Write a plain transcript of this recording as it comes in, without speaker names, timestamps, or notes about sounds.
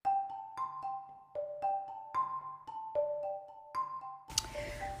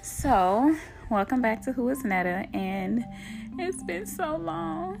So, welcome back to Who is Netta, and it's been so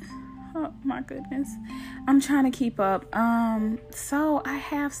long. Oh my goodness. I'm trying to keep up. So I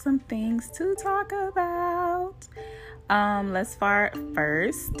have some things to talk about. Let's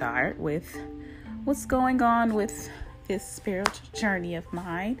first start with what's going on with this spiritual journey of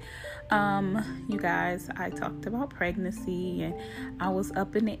mine. You guys, I talked about pregnancy and I was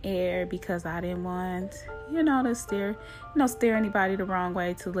up in the air because I didn't want, to steer anybody the wrong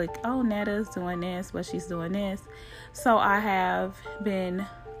way to look, oh, Netta's doing this, but she's doing this. So I have been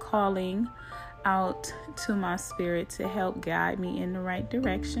calling out to my spirit to help guide me in the right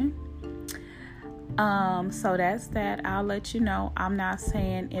direction. So that's that. I'll let you know. I'm not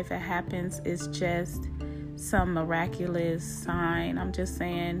saying if it happens, it's just some miraculous sign. I'm just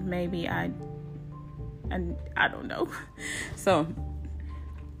saying maybe I don't know. So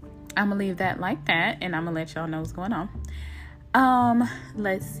I'm gonna leave that like that, and I'm gonna let y'all know what's going on.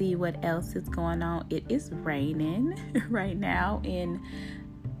 Let's see what else is going on. It is raining right now in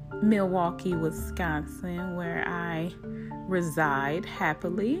Milwaukee, Wisconsin, where I reside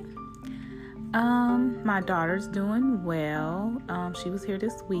happily. My daughter's doing well. She was here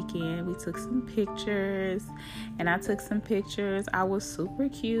this weekend. We took some pictures, and I took some pictures. I was super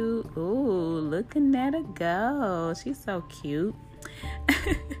cute. Ooh, looking at her go. She's so cute.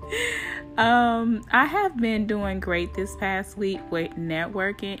 I have been doing great this past week with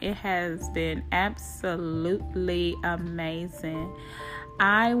networking. It has been absolutely amazing.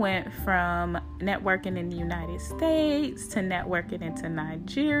 I went from networking in the United States to networking into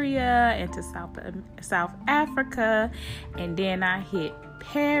Nigeria, into South Africa, and then I hit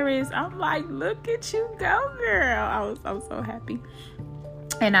Paris. I'm like, look at you go, girl. I was so happy.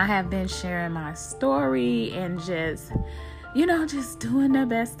 And I have been sharing my story and just doing the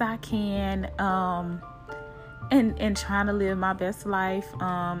best I can. And trying to live my best life.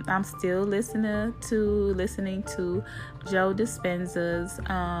 I'm still listening to Joe Dispenza's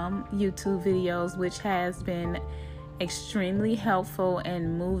YouTube videos, which has been extremely helpful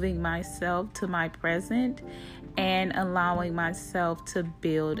in moving myself to my present and allowing myself to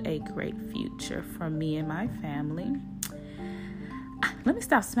build a great future for me and my family. Let me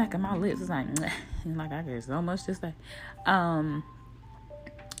stop smacking my lips. It's like I got so much to say.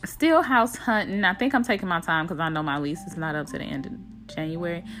 Still house hunting. I think I'm taking my time because I know my lease is not up to the end of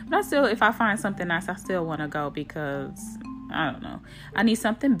January. But if I find something nice, I still want to go because, I don't know. I need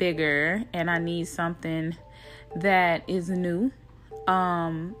something bigger and I need something that is new.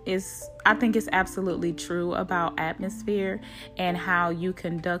 I think it's absolutely true about atmosphere and how you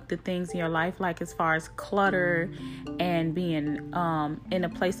conduct the things in your life, like as far as clutter and being in a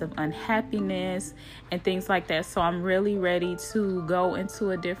place of unhappiness and things like that. So I'm really ready to go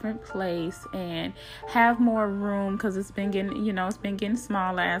into a different place and have more room because it's been getting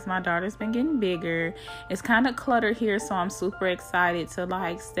smaller as my daughter's been getting bigger. It's kind of cluttered here, so I'm super excited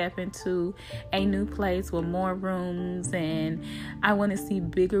to step into a new place with more rooms, and I want to see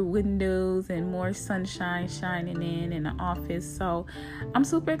bigger windows and more sunshine shining in the office. So I'm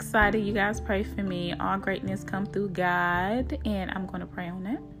super excited. You guys pray for me. All greatness come through God, and I'm going to pray on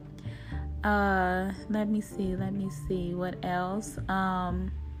that. Let me see what else.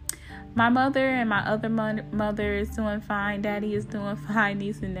 My mother and my other mother is doing fine. Daddy is doing fine.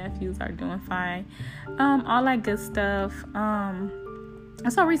 Niece and nephews are doing fine. All that good stuff.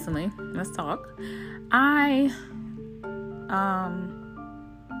 So recently, let's talk.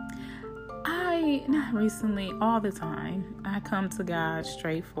 Not recently, all the time, I come to God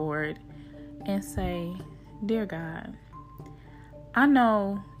straightforward and say, Dear God, I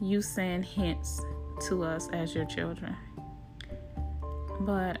know you send hints to us as your children,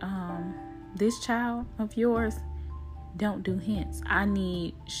 but this child of yours don't do hints. I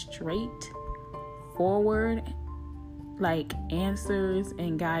need straight forward answers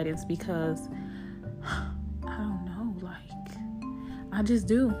and guidance because I don't know, I just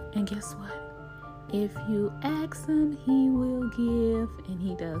do. And guess what? If you ask him, he will give, and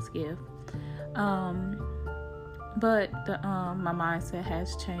he does give. But my mindset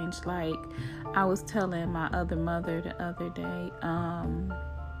has changed. I was telling my other mother the other day,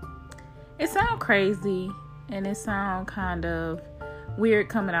 it sounds crazy and it sounds kind of weird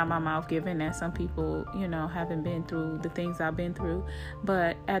coming out of my mouth, given that some people, haven't been through the things I've been through.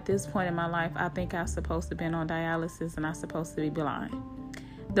 But at this point in my life, I think I'm supposed to have been on dialysis and I'm supposed to be blind.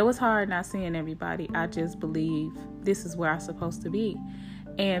 Though it's hard not seeing everybody, I just believe this is where I'm supposed to be.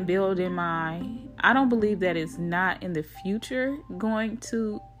 And I don't believe that it's not in the future I'm going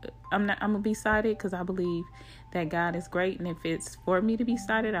to be sighted, because I believe that God is great. And if it's for me to be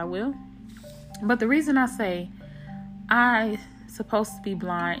sighted, I will. But the reason I say I supposed to be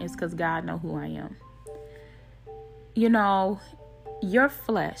blind is because God know who I am. You know, your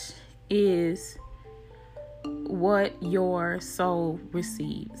flesh is what your soul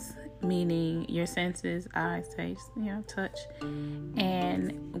receives, meaning your senses, eyes, taste, touch.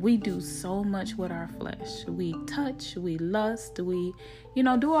 And we do so much with our flesh. We touch, we lust, we,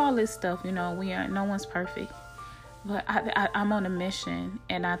 do all this stuff. No one's perfect. But I'm on a mission,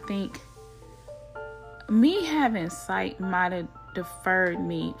 and I think me having sight might have deferred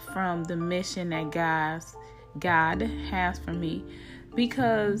me from the mission that God has for me,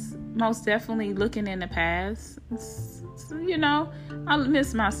 because most definitely looking in the past, I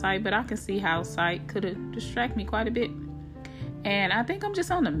miss my sight, but I can see how sight could have distracted me quite a bit. And I think I'm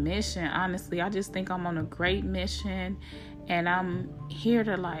just on a mission, honestly. I just think I'm on a great mission, and I'm here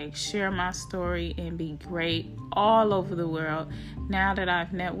to share my story and be great all over the world. Now that I've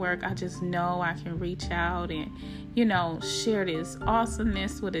networked, I just know I can reach out and, share this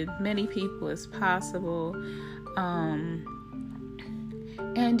awesomeness with as many people as possible.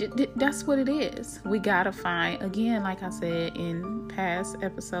 And that's what it is. We gotta find, again, like I said in past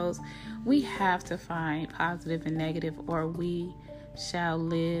episodes, we have to find positive and negative, or we shall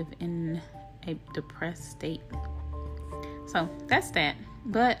live in a depressed state. So that's that.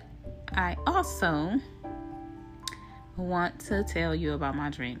 But I also want to tell you about my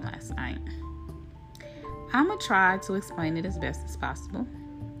dream last night. I'm going to try to explain it as best as possible,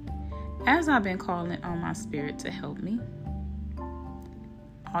 as I've been calling on my spirit to help me.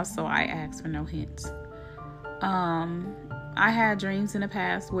 Also, I asked for no hints. I had dreams in the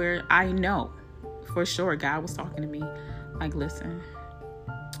past where I know for sure God was talking to me. Listen,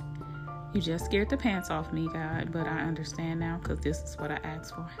 you just scared the pants off me, God, but I understand now because this is what I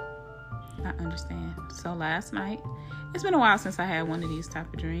asked for. I understand. So last night, it's been a while since I had one of these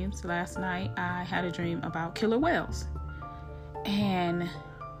type of dreams. Last night, I had a dream about killer whales. And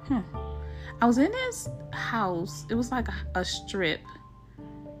I was in this house. It was like a strip.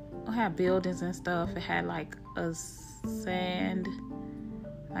 It had buildings and stuff. It had a sand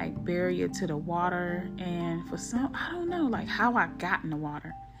barrier to the water, and for some, I don't know how I got in the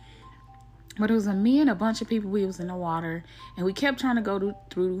water, but it was me and a bunch of people. We was in the water, and we kept trying to go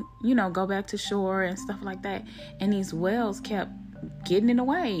through go back to shore and stuff like that, and these whales kept getting in the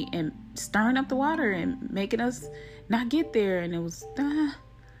way and stirring up the water and making us not get there. And it was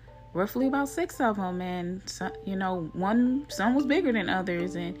roughly about 6 of them, and some was bigger than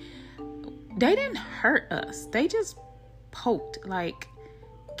others, and they didn't hurt us. They just poked,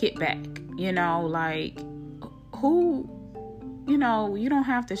 get back, who, you don't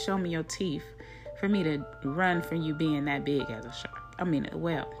have to show me your teeth for me to run from you being that big as a shark. A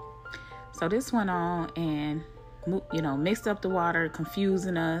whale. So this went on and, mixed up the water,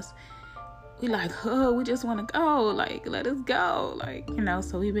 confusing us. We we just want to go, let us go,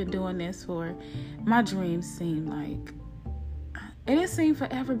 so we've been doing this for, my dreams seemed it didn't seem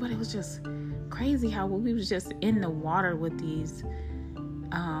forever, but it was just crazy how we was just in the water with these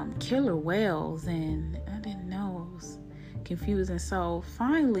killer whales, and I didn't know. It was confusing. So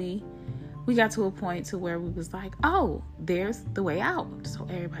finally we got to a point to where we was oh, there's the way out. So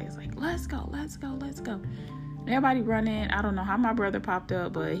everybody's let's go. Everybody running. I don't know how my brother popped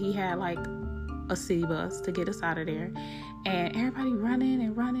up, but he had a city bus to get us out of there, and everybody running,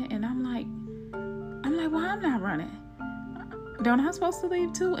 and I'm like, well, I'm not running. Don't I supposed to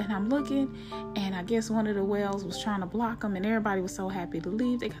leave too? And I'm looking, and I guess one of the whales was trying to block them, and everybody was so happy to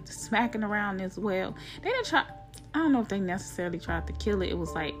leave. They got to smacking around this whale. They didn't try. I don't know if they necessarily tried to kill it. It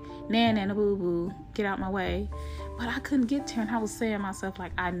was Nana boo boo, get out my way. But I couldn't get to her, and I was saying to myself,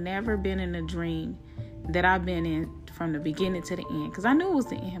 I never been in a dream that I've been in from the beginning to the end, because I knew it was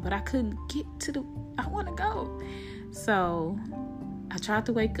the end, but I couldn't get to I want to go. So I tried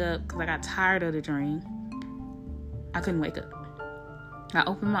to wake up because I got tired of the dream. I couldn't wake up. I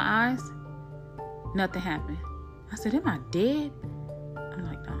opened my eyes. Nothing happened. I said, am I dead? I'm no,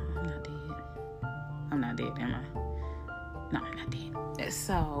 I'm not dead. I'm not dead, am I? No, I'm not dead.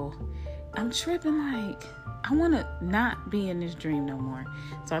 So I'm tripping I want to not be in this dream no more.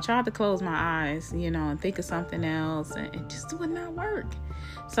 So I tried to close my eyes, and think of something else, and it just would not work.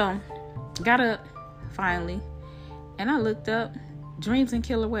 So got up finally, and I looked up dreams and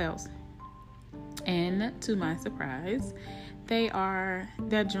killer whales. And to my surprise,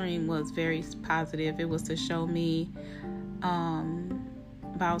 that dream was very positive. It was to show me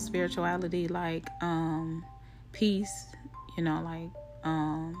about spirituality, peace,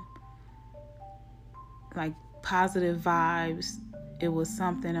 positive vibes. It was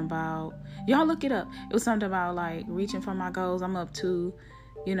something about, y'all look it up. It was something about reaching for my goals. I'm up to,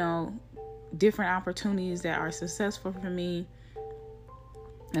 different opportunities that are successful for me.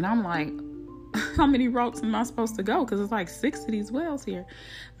 And I'm like, how many ropes am I supposed to go? Because it's like 6 of these wells here.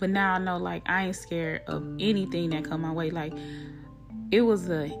 But now I know, like, I ain't scared of anything that come my way. Like, it was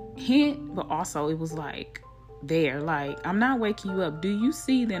a hint, but also it was like there. Like, I'm not waking you up. Do you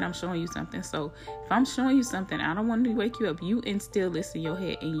see that I'm showing you something? So if I'm showing you something, I don't want to wake you up. You instill this in your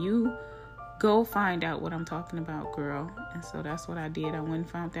head and you go find out what I'm talking about, girl. And so that's what I did. I went and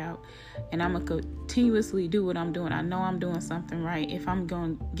found out. And I'm going to continuously do what I'm doing. I know I'm doing something right. If I'm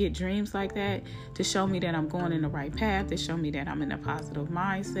going to get dreams like that to show me that I'm going in the right path, to show me that I'm in a positive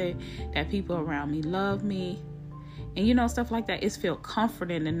mindset, that people around me love me. And, you know, stuff like that. It's feel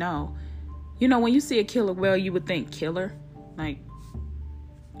comforting to know. You know, when you see a killer whale, you would think killer. Like,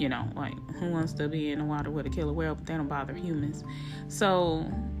 you know, like, who wants to be in the water with a killer whale? But they don't bother humans. So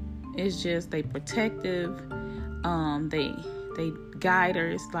it's just they protective. They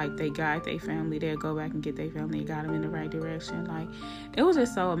guiders. Like, they guide their family. They'll go back and get their family and guide them in the right direction. Like, it was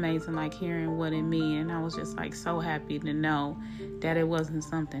just so amazing, like, hearing what it mean. And I was just, like, so happy to know that it wasn't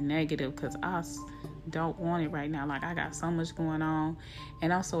something negative, because I don't want it right now. Like, I got so much going on,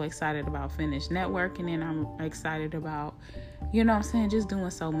 and I'm so excited about finished networking, and I'm excited about, you know what I'm saying, just doing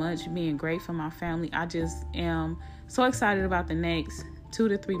so much, being great for my family. I just am so excited about the next 2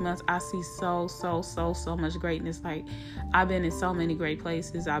 to 3 months. I see so much greatness. Like, I've been in so many great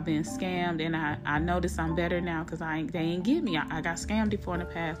places. I've been scammed, and I notice I'm better now, because they ain't get me. I got scammed before in the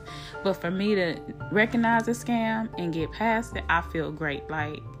past, but for me to recognize a scam and get past it, I feel great.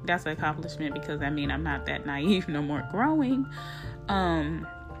 Like, that's an accomplishment, because I mean, I'm not that naive no more, growing.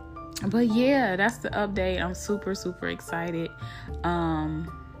 But yeah, that's the update. I'm super excited.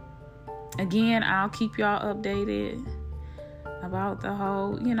 Again, I'll keep y'all updated about the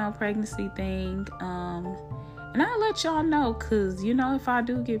whole, you know, pregnancy thing. And I'll let y'all know, because, you know, if I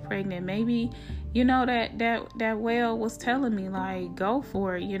do get pregnant, maybe, you know, that whale was telling me, like, go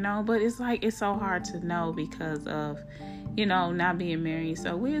for it, you know. But it's like, it's so hard to know because of, you know, not being married.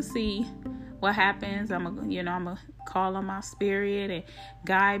 So we'll see what happens. I'm gonna call on my spirit and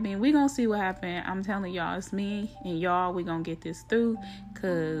guide me. We're gonna see what happens. I'm telling y'all, it's me and y'all. We're gonna get this through,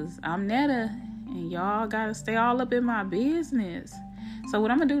 because I'm Netta, and y'all gotta stay all up in my business. So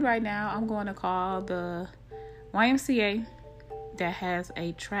what I'm gonna do right now, I'm going to call the YMCA that has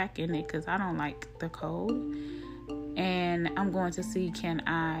a track in it, because I don't like the code. And I'm going to see, can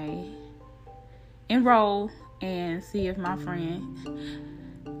I enroll and see if my friend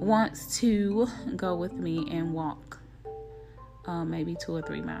wants to go with me and walk maybe 2 or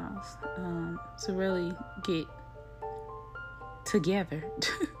 3 miles to really get together,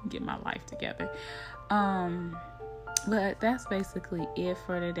 get my life together. But that's basically it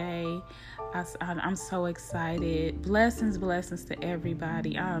for today. I'm so excited. Blessings to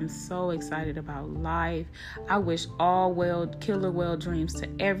everybody. I'm so excited about life. I wish all killer whale dreams to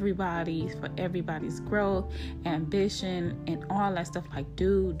everybody, for everybody's growth, ambition, and all that stuff. Like,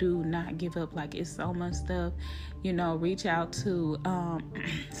 do not give up. Like, it's so much stuff. You know, reach out to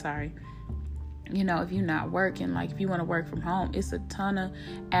you know, if you're not working, like, if you want to work from home, it's a ton of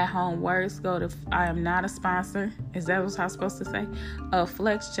at-home works. Go to, I am not a sponsor. Is that what I'm supposed to say?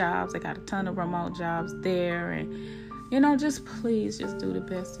 Flex Jobs. They got a ton of remote jobs there. And, you know, just please just do the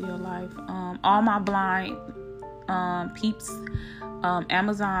best of your life. All my blind peeps,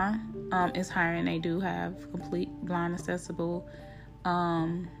 Amazon is hiring. They do have complete blind accessible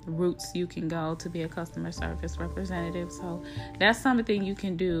routes you can go to be a customer service representative. So that's something you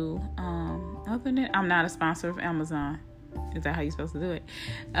can do. Other than that, I'm not a sponsor of Amazon. Is that how you're supposed to do it?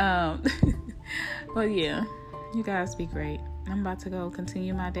 But yeah, you guys be great. I'm about to go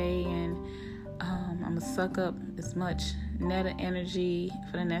continue my day, and I'm gonna suck up as much Netta energy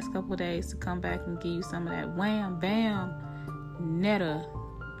for the next couple of days to come back and give you some of that wham bam Netta.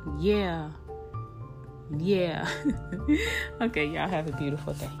 Yeah. Okay, y'all have a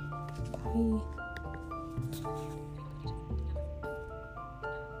beautiful day. Bye.